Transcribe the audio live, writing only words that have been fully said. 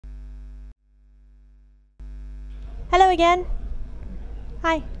Hello again.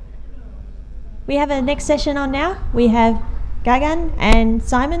 Hi. We have a next session on now. We have Gagan and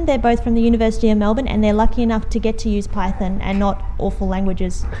Simon. They're both from the University of Melbourne and they're lucky enough to get to use Python and not awful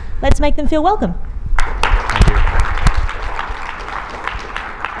languages. Let's make them feel welcome. Thank you.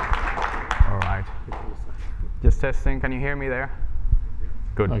 All right. Just testing. Can you hear me there?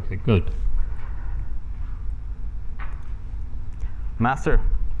 Good. Okay, good. Master,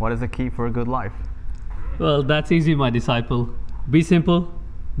 what is the key for a good life? Well, that's easy, my disciple. Be simple,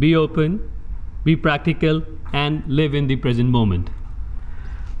 be open, be practical, and live in the present moment.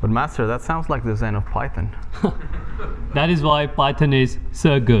 But Master, that sounds like the Zen of Python. That is why Python is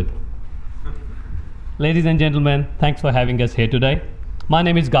so good. Ladies and gentlemen, thanks for having us here today. My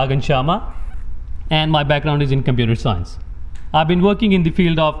name is Gagan Sharma, and my background is in computer science. I've been working in the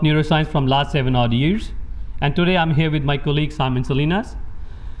field of neuroscience from last 7 odd years, and today I'm here with my colleague Simon Salinas.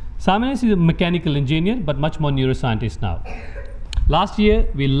 Simon is a mechanical engineer, but much more neuroscientist now. Last year,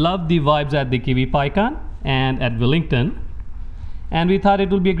 we loved the vibes at the Kiwi PyCon and at Wellington, and we thought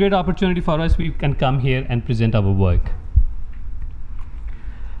it would be a great opportunity for us. We can come here and present our work.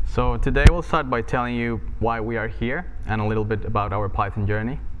 So today we'll start by telling you why we are here and a little bit about our Python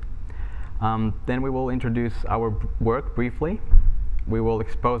journey. Then we will introduce our work briefly. We will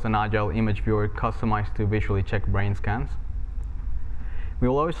expose an agile image viewer customized to visually check brain scans. We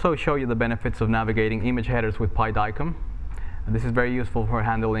will also show you the benefits of navigating image headers with PyDICOM. This is very useful for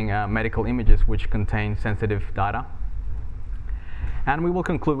handling medical images which contain sensitive data. And we will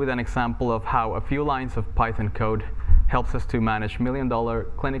conclude with an example of how a few lines of Python code helps us to manage million-dollar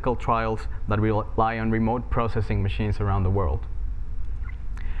clinical trials that rely on remote processing machines around the world.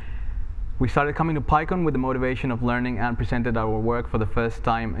 We started coming to PyCon with the motivation of learning and presented our work for the first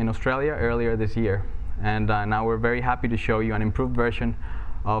time in Australia earlier this year. And now we're very happy to show you an improved version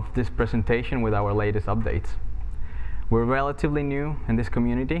of this presentation with our latest updates. We're relatively new in this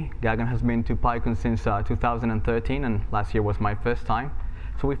community. Gagan has been to PyCon since 2013, and last year was my first time.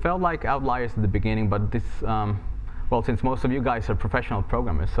 So we felt like outliers at the beginning, but this, well, since most of you guys are professional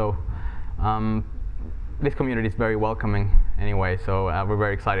programmers, so this community is very welcoming anyway, so we're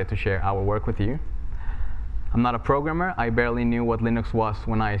very excited to share our work with you. I'm not a programmer. I barely knew what Linux was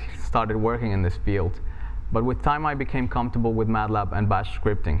when I started working in this field. But with time, I became comfortable with MATLAB and Bash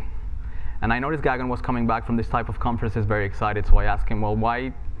scripting. And I noticed Gagan was coming back from this type of conferences very excited, so I asked him, well,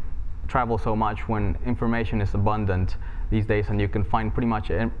 why travel so much when information is abundant these days and you can find pretty much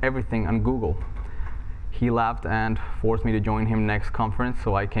everything on Google? He laughed and forced me to join him next conference,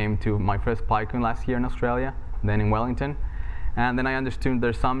 so I came to my first PyCon last year in Australia, then in Wellington. And then I understood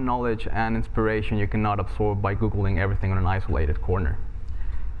there's some knowledge and inspiration you cannot absorb by Googling everything on an isolated corner.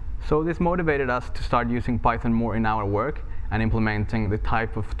 So this motivated us to start using Python more in our work and implementing the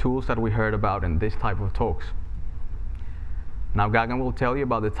type of tools that we heard about in this type of talks. Now Gagan will tell you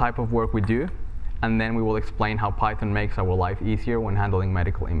about the type of work we do, and then we will explain how Python makes our life easier when handling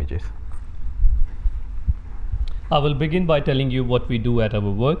medical images. I will begin by telling you what we do at our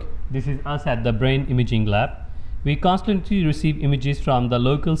work. This is us at the Brain Imaging Lab. We constantly receive images from the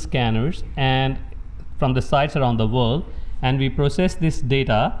local scanners and from the sites around the world, and we process this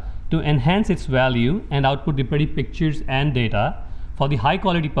data to enhance its value and output the pretty pictures and data for the high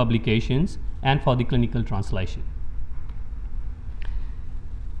quality publications and for the clinical translation.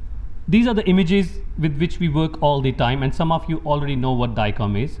 These are the images with which we work all the time, and some of you already know what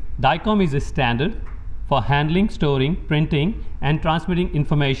DICOM is. DICOM is a standard for handling, storing, printing, and transmitting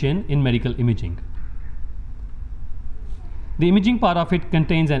information in medical imaging. The imaging part of it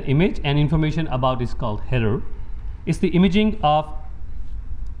contains an image, and information about it is called header. It's the imaging of,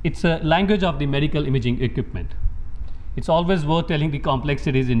 it's a language of the medical imaging equipment. It's always worth telling the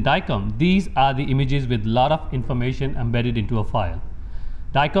complexities in DICOM. These are the images with a lot of information embedded into a file.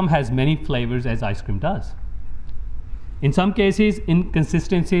 DICOM has many flavors, as ice cream does. In some cases,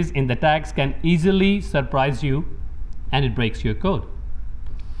 inconsistencies in the tags can easily surprise you, and it breaks your code.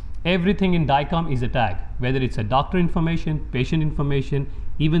 Everything in DICOM is a tag, whether it's a doctor information, patient information,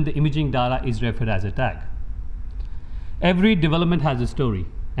 even the imaging data is referred as a tag. Every development has a story,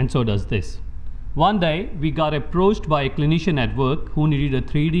 and so does this. One day, we got approached by a clinician at work who needed a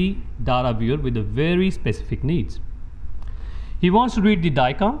 3D data viewer with a very specific needs. He wants to read the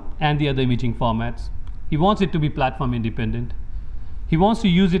DICOM and the other imaging formats. He wants it to be platform independent. He wants to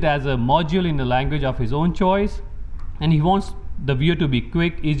use it as a module in a language of his own choice, and he wants the viewer to be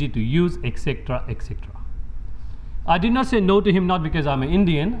quick, easy to use, etc., etc. I did not say no to him, not because I'm an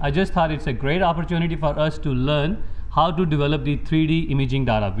Indian. I just thought it's a great opportunity for us to learn how to develop the 3D imaging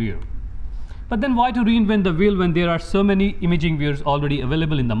data viewer. But then why to reinvent the wheel when there are so many imaging viewers already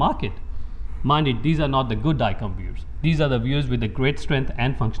available in the market? Mind it, these are not the good DICOM views. These are the views with the great strength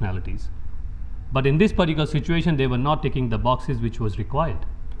and functionalities. But in this particular situation, they were not ticking the boxes which was required.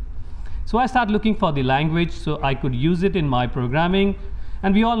 So I started looking for the language so I could use it in my programming.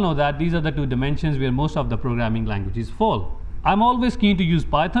 And we all know that these are the two dimensions where most of the programming languages fall. I'm always keen to use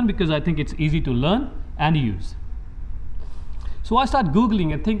Python because I think it's easy to learn and use. So I start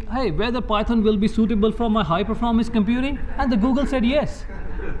Googling and think, hey, whether Python will be suitable for my high performance computing? And the Google said yes.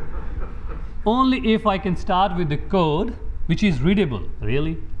 Only if I can start with the code which is readable.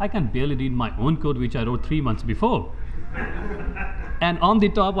 Really? I can barely read my own code which I wrote 3 months before. And on the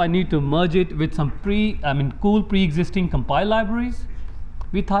top, I need to merge it with some cool pre-existing compile libraries.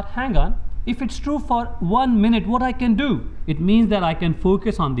 We thought, hang on, if it's true for 1 minute, what I can do? It means that I can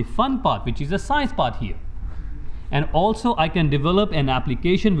focus on the fun part, which is the science part here. And also, I can develop an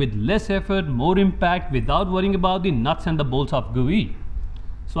application with less effort, more impact, without worrying about the nuts and the bolts of GUI.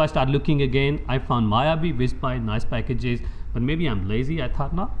 So I started looking again. I found Mayavi, WizPy, nice packages, but maybe I'm lazy. I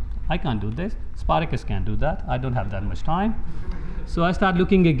thought, no, I can't do this. Spartacus can't do that. I don't have that much time. So I started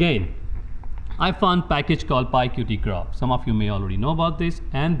looking again. I found a package called PyQt-Graph. Some of you may already know about this,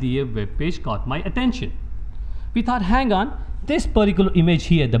 and the web page caught my attention. We thought, hang on, this particular image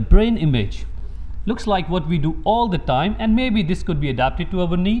here, the brain image, looks like what we do all the time, and maybe this could be adapted to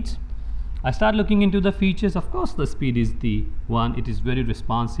our needs. I started looking into the features. Of course, the speed is the one. It is very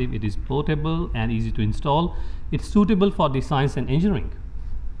responsive. It is portable and easy to install. It's suitable for the science and engineering.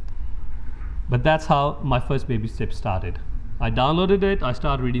 But that's how my first baby step started. I downloaded it. I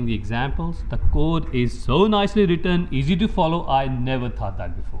started reading the examples. The code is so nicely written, easy to follow. I never thought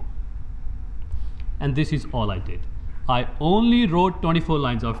that before. And this is all I did. I only wrote 24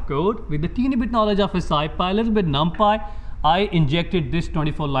 lines of code with a teeny bit knowledge of SciPy, a little bit NumPy. I injected this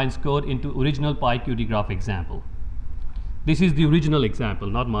 24 lines code into original PyQt-Graph example. This is the original example,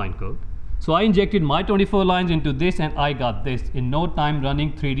 not mine code. So I injected my 24 lines into this, and I got this in no time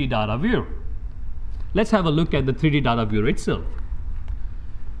running 3D data viewer. Let's have a look at the 3D data viewer itself.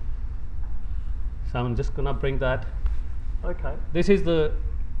 So I'm just gonna bring that. Okay. This is the,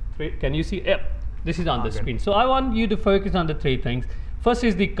 can you see? Yep. This is on the screen. So I want you to focus on the 3 things. First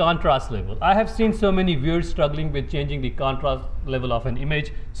is the contrast level. I have seen so many viewers struggling with changing the contrast level of an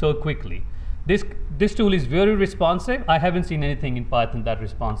image so quickly. This tool is very responsive. I haven't seen anything in Python that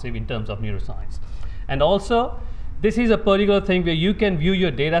responsive in terms of neuroscience. And also, this is a particular thing where you can view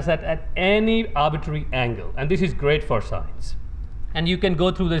your data set at any arbitrary angle. And this is great for science. And you can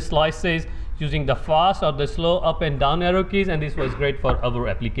go through the slices using the fast or the slow up and down arrow keys. And this was great for our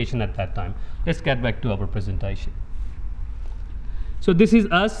application at that time. Let's get back to our presentation. So this is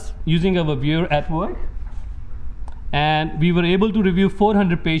us using our viewer at work. And we were able to review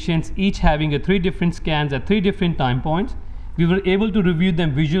 400 patients, each having 3 different scans at 3 different time points. We were able to review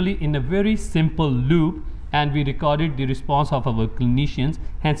them visually in a very simple loop, and we recorded the response of our clinicians.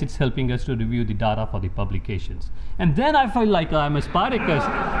 Hence, it's helping us to review the data for the publications. And then I felt like I'm a Spartacus.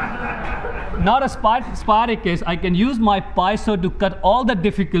 Not a Spartacus. I can use my Python to cut all the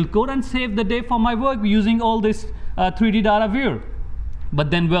difficult code and save the day for my work using all this 3D data viewer. But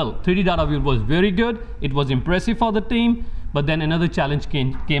then, well, 3D data viewer was very good. It was impressive for the team. But then another challenge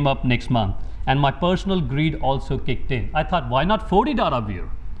came up next month. And my personal greed also kicked in. I thought, why not 4D data viewer?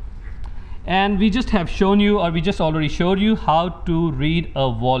 And we just have shown you, or we just already showed you how to read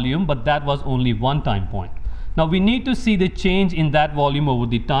a volume, but that was only one time point. Now we need to see the change in that volume over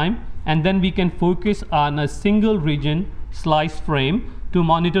the time, and then we can focus on a single region slice frame to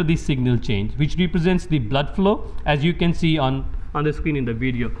monitor the signal change, which represents the blood flow, as you can see on the screen in the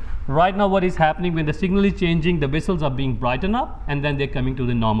video. Right now what is happening, when the signal is changing, the vessels are being brightened up, and then they're coming to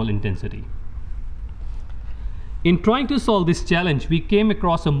the normal intensity. In trying to solve this challenge, we came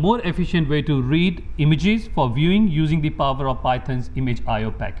across a more efficient way to read images for viewing using the power of Python's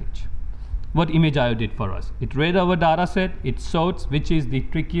image.io package. What image.io did for us? It read our data set, it sorts, which is the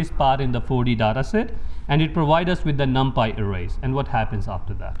trickiest part in the 4D data set, and it provides us with the NumPy arrays. And what happens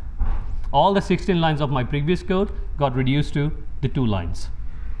after that? All the 16 lines of my previous code got reduced to the 2 lines.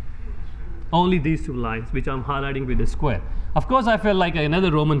 Only these 2 lines, which I'm highlighting with a square. Of course, I felt like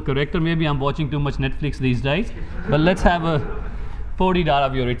another Roman character. Maybe I'm watching too much Netflix these days. But let's have a 4D data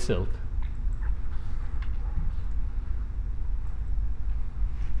viewer itself.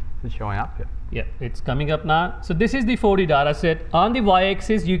 Is it showing up here? Yeah, it's coming up now. So this is the 4D data set. On the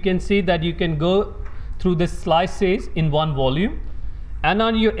y-axis, you can see that you can go through the slices in one volume. And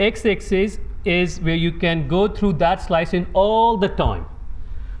on your x-axis is where you can go through that slice in all the time.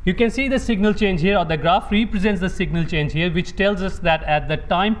 You can see the signal change here, or the graph represents the signal change here, which tells us that at the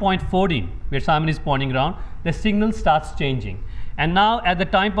time point 14, where Simon is pointing around, the signal starts changing. And now at the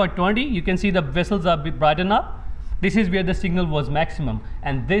time point 20, you can see the vessels are brightened up. This is where the signal was maximum,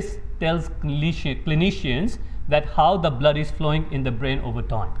 and this tells clinicians that how the blood is flowing in the brain over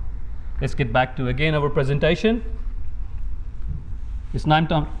time. Let's get back to again our presentation. It's not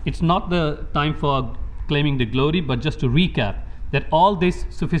the time for claiming the glory, but just to recap that all these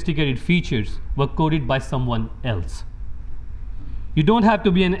sophisticated features were coded by someone else. You don't have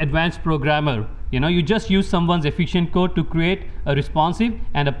to be an advanced programmer. You just use someone's efficient code to create a responsive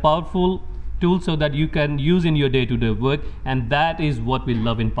and a powerful tool so that you can use in your day-to-day work, and that is what we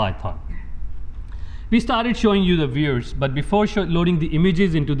love in Python. We started showing you the viewers, but before loading the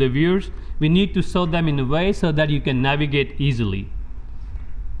images into the viewers, we need to sort them in a way so that you can navigate easily.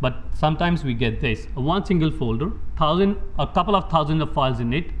 But sometimes we get this, one single folder, a couple of thousands of files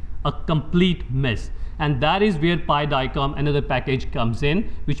in it, a complete mess. And that is where PyDICOM, another package, comes in,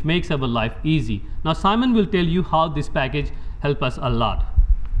 which makes our life easy. Now Simon will tell you how this package helps us a lot.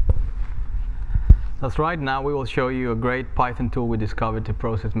 That's right. Now we will show you a great Python tool we discovered to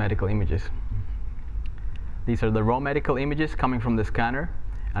process medical images. These are the raw medical images coming from the scanner,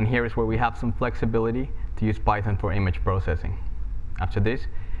 and here is where we have some flexibility to use Python for image processing. After this,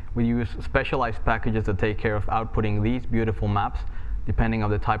 we use specialized packages that take care of outputting these beautiful maps depending on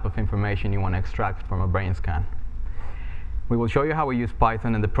the type of information you want to extract from a brain scan. We will show you how we use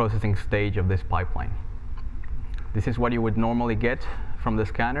Python in the processing stage of this pipeline. This is what you would normally get from the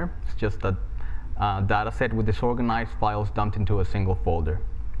scanner. It's just a data set with disorganized files dumped into a single folder.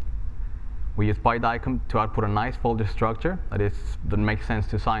 We use PyDICOM to output a nice folder structure that makes sense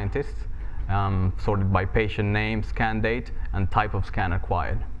to scientists, sorted by patient name, scan date, and type of scan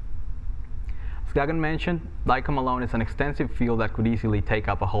acquired. As Gagan mentioned, DICOM alone is an extensive field that could easily take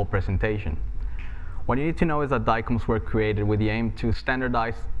up a whole presentation. What you need to know is that DICOMs were created with the aim to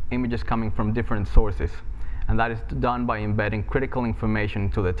standardize images coming from different sources, and that is done by embedding critical information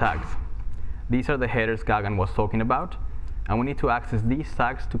into the tags. These are the headers Gagan was talking about, and we need to access these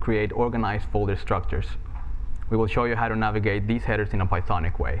tags to create organized folder structures. We will show you how to navigate these headers in a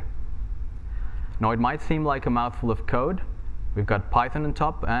Pythonic way. Now, it might seem like a mouthful of code. We've got Python on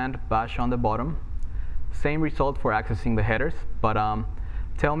top and Bash on the bottom. Same result for accessing the headers, but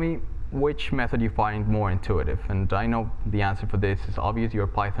tell me which method you find more intuitive. And I know the answer for this is obvious. You're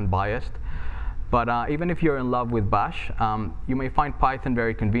Python biased. But even if you're in love with Bash, you may find Python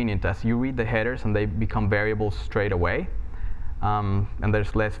very convenient as you read the headers and they become variables straight away. And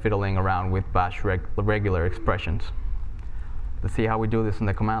there's less fiddling around with Bash regular expressions. Let's see how we do this in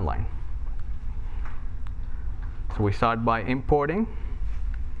the command line. So we start by importing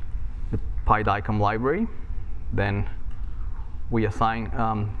the PyDICOM library. Then we assign,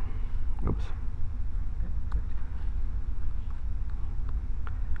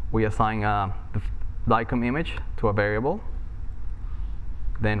 we assign the DICOM image to a variable.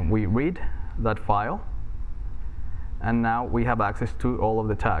 Then we read that file. And now we have access to all of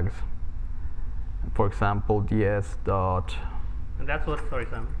the tags. For example, ds dot. And that's what, sorry,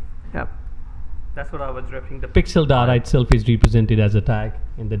 Sam. Yep. That's what I was referring. The pixel data itself is represented as a tag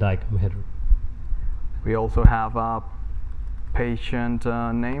in the DICOM header. We also have a patient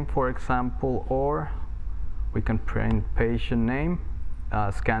name, for example, or we can print patient name,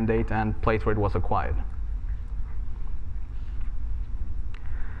 scan date, and place where it was acquired.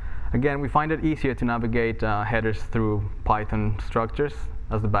 Again, we find it easier to navigate headers through Python structures,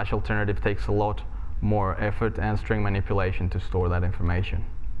 as the Bash alternative takes a lot more effort and string manipulation to store that information.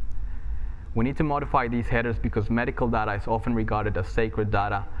 We need to modify these headers because medical data is often regarded as sacred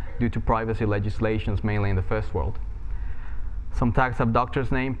data due to privacy legislations, mainly in the first world. Some tags have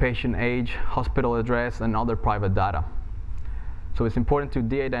doctor's name, patient age, hospital address, and other private data. So it's important to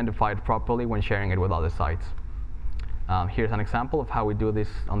de-identify it properly when sharing it with other sites. Here's an example of how we do this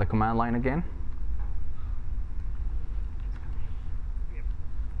on the command line again.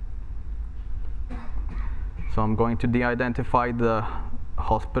 So I'm going to de-identify the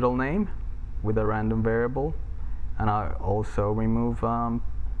hospital name with a random variable, and I also remove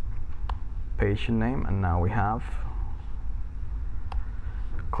patient name, and now we have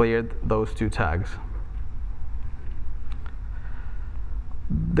cleared those two tags.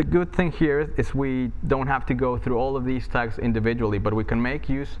 The good thing here is we don't have to go through all of these tags individually, but we can make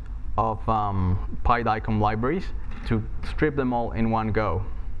use of PyDICOM libraries to strip them all in one go.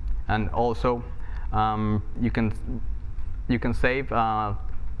 And also, you can save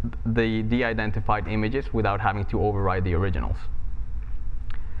the de-identified images without having to override the originals.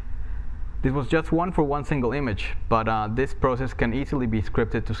 This was just one for one single image, but this process can easily be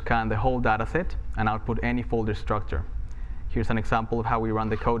scripted to scan the whole dataset and output any folder structure. Here's an example of how we run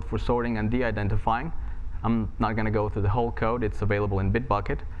the code for sorting and de-identifying I'm not going to go through the whole code. It's available in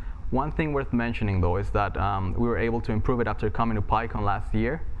Bitbucket. One thing worth mentioning, though, is that we were able to improve it after coming to PyCon last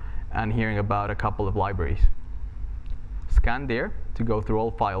year and hearing about a couple of libraries. Scan there to go through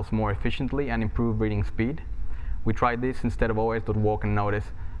all files more efficiently and improve reading speed. We tried this instead of os.walk and noticed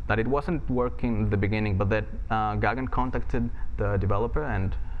that it wasn't working at the beginning, but that Gagan contacted the developer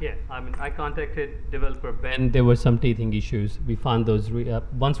and... Yeah, I mean, I contacted developer Ben. There were some teething issues. We found those,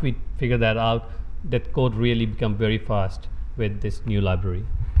 once we figured that out, that code really became very fast with this new library.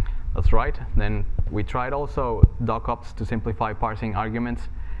 That's right. Then we tried also docops to simplify parsing arguments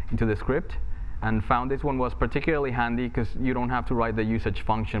into the script, and found this one was particularly handy because you don't have to write the usage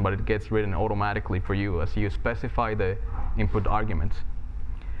function, but it gets written automatically for you as you specify the input arguments.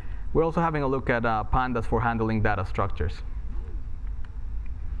 We're also having a look at pandas for handling data structures.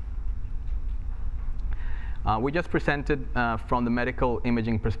 We just presented from the medical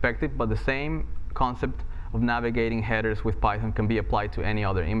imaging perspective, but the same concept of navigating headers with Python can be applied to any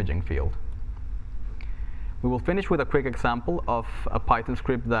other imaging field. We will finish with a quick example of a Python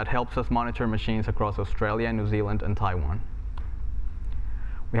script that helps us monitor machines across Australia, New Zealand, and Taiwan.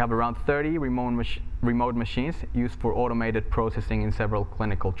 We have around 30 remote machines used for automated processing in several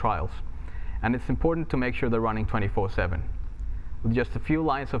clinical trials. And it's important to make sure they're running 24/7. With just a few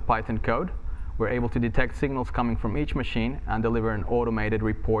lines of Python code, we're able to detect signals coming from each machine and deliver an automated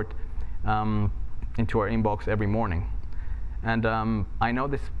report into our inbox every morning. And I know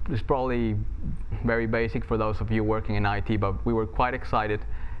this is probably very basic for those of you working in IT, but we were quite excited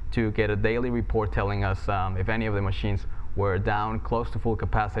to get a daily report telling us if any of the machines were down, close to full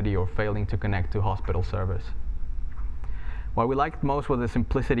capacity, or failing to connect to hospital servers. What we liked most was the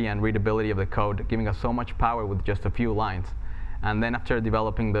simplicity and readability of the code, giving us so much power with just a few lines. And then after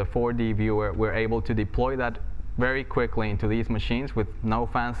developing the 4D viewer, we're able to deploy that very quickly into these machines with no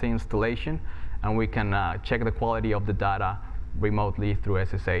fancy installation, and we can check the quality of the data remotely through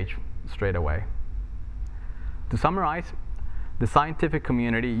SSH straight away. To summarize, the scientific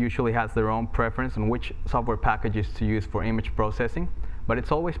community usually has their own preference on which software packages to use for image processing, but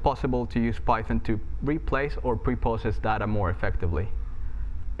it's always possible to use Python to replace or pre-process data more effectively.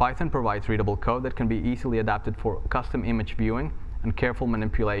 Python provides readable code that can be easily adapted for custom image viewing and careful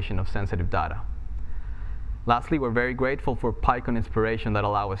manipulation of sensitive data. Lastly, we're very grateful for PyCon inspiration that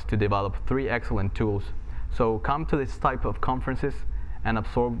allow us to develop 3 excellent tools. So come to this type of conferences and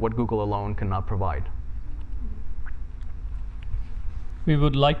absorb what Google alone cannot provide. We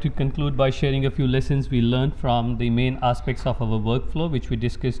would like to conclude by sharing a few lessons we learned from the main aspects of our workflow, which we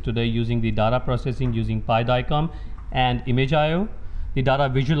discussed today using the data processing using PyDICOM and ImageIO, the data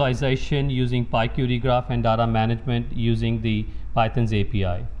visualization using PyQuerygraph, and data management using the Python's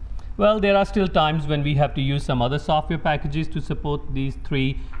API. Well, there are still times when we have to use some other software packages to support these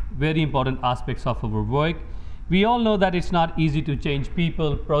 3 very important aspects of our work. We all know that it's not easy to change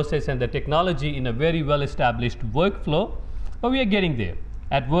people, process, and the technology in a very well-established workflow, but we are getting there.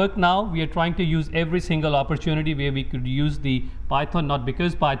 At work now, we are trying to use every single opportunity where we could use the Python, not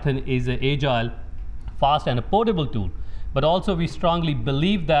because Python is an agile, fast, and a portable tool, but also we strongly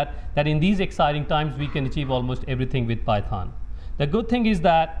believe that in these exciting times, we can achieve almost everything with Python. The good thing is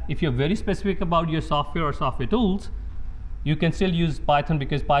that if you're very specific about your software or software tools, you can still use Python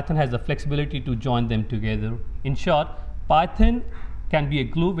because Python has the flexibility to join them together. In short, Python can be a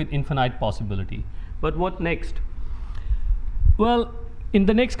glue with infinite possibility. But what next? Well, in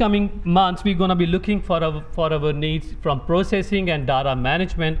the next coming months, we're going to be looking for our needs from processing and data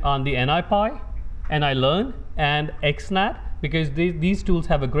management on the NiPy, NiLearn, and XNAT, because these tools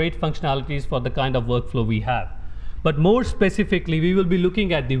have a great functionalities for the kind of workflow we have. But more specifically, we will be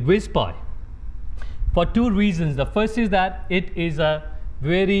looking at the WizPy for 2 reasons. The first is that it is a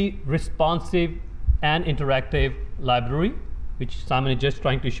very responsive and interactive library, which Simon is just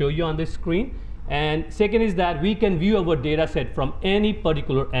trying to show you on this screen. And second is that we can view our data set from any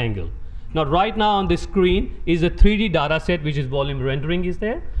particular angle. Now, right now on this screen is a 3D data set, which is volume rendering is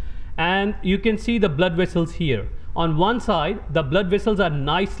there. And you can see the blood vessels here. On one side, the blood vessels are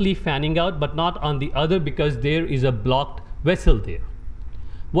nicely fanning out, but not on the other because there is a blocked vessel there.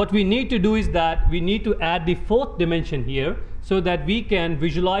 What we need to do is that we need to add the 4th dimension here so that we can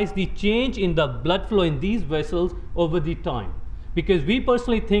visualize the change in the blood flow in these vessels over the time. Because we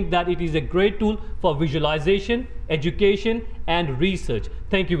personally think that it is a great tool for visualization, education, and research.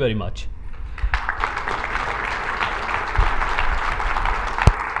 Thank you very much.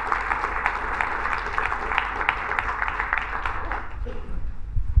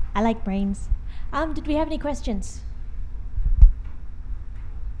 I like brains. Did we have any questions?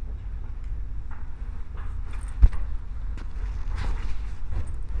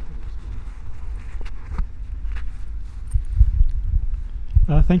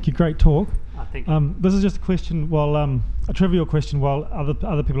 Thank you. Great talk. Thank you. This is just a question, a trivial question, while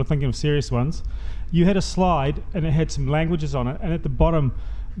other people are thinking of serious ones. You had a slide and it had some languages on it, and at the bottom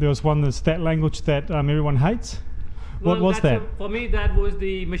there was one that's that language that everyone hates. Well, what was that? For me, that was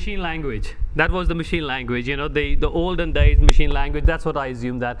the machine language. That was the machine language. You know, the olden days machine language. That's what I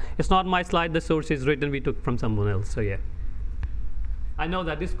assume. That it's not my slide. The source is written. We took from someone else. So yeah. I know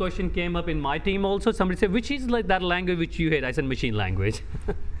that this question came up in my team also. Somebody said, which is like that language which you hate? I said machine language.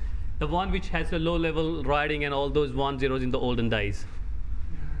 The one which has a low-level writing and all those 1 zeros in the olden days.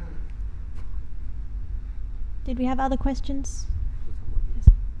 Did we have other questions?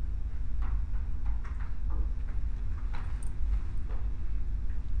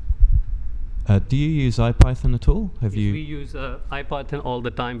 Do you use IPython at all? Yes, we use IPython all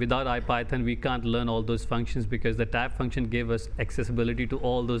the time. Without IPython, we can't learn all those functions because the tab function gave us accessibility to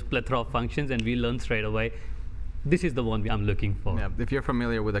all those plethora of functions, and we learn straight away. This is the one I'm looking for. Yeah, if you're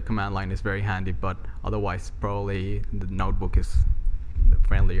familiar with the command line, it's very handy, but otherwise, probably the notebook is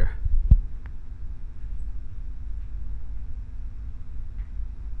friendlier.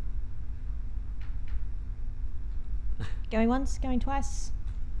 Going once, going twice.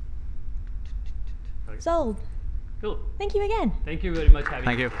 Sold. Cool. Thank you again. Thank you very much for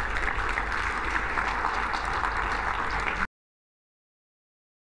having me. Thank you.